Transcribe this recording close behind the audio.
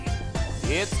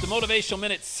It's the Motivational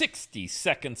Minute, 60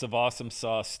 seconds of awesome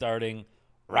sauce starting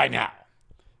right now.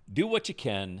 Do what you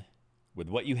can with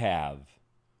what you have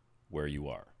where you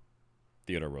are.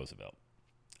 Theodore Roosevelt.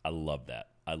 I love that.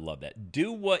 I love that.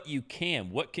 Do what you can.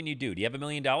 What can you do? Do you have $1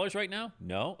 million right now?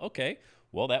 No? Okay.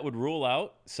 Well, that would rule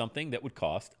out something that would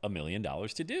cost $1 million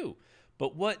to do.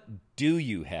 But what do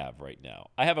you have right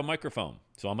now? I have a microphone,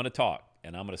 so I'm going to talk,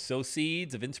 and I'm going to sow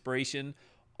seeds of inspiration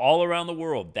all around the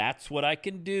world. That's what I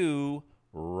can do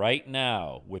right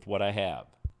now with what I have.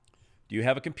 Do you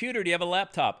have a computer? Do you have a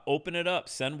laptop? Open it up.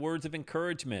 Send words of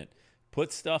encouragement.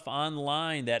 Put stuff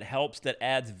online that helps, that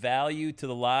adds value to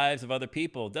the lives of other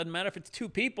people. It doesn't matter if it's 2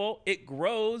 people. It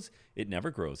grows. It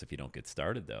never grows if you don't get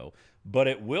started, though. But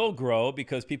it will grow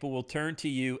because people will turn to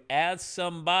you as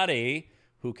somebody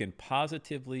who can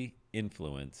positively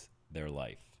influence their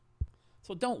life.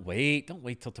 So don't wait. Don't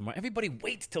wait till tomorrow. Everybody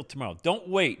waits till tomorrow. Don't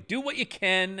wait. Do what you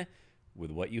can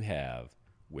with what you have,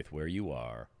 with where you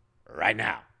are right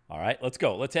now. All right, let's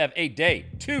go. Let's have a day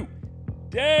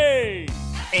today.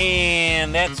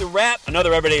 And that's a wrap.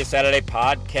 Another Everyday is Saturday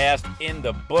podcast in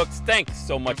the books. Thanks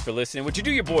so much for listening. Would you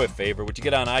do your boy a favor? Would you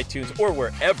get on iTunes or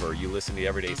wherever you listen to the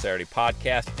Everyday Saturday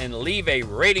podcast and leave a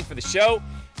rating for the show?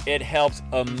 It helps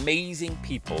amazing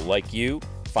people like you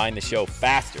find the show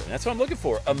faster. And that's what I'm looking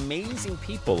for, amazing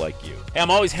people like you. Hey, I'm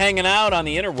always hanging out on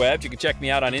the interwebs. You can check me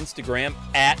out on Instagram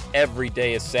at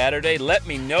EverydayIsSaturday. Let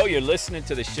me know you're listening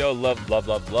to the show.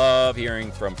 Love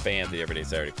hearing from fans of the Everyday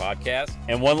Saturday podcast.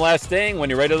 And one last thing, when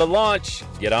you're ready to launch,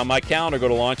 get on my calendar, go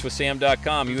to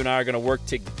launchwithsam.com. You and I are going to work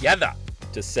together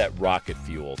to set rocket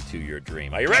fuel to your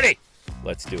dream. Are you ready?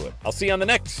 Let's do it. I'll see you on the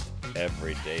next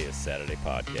Everyday is Saturday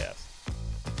podcast.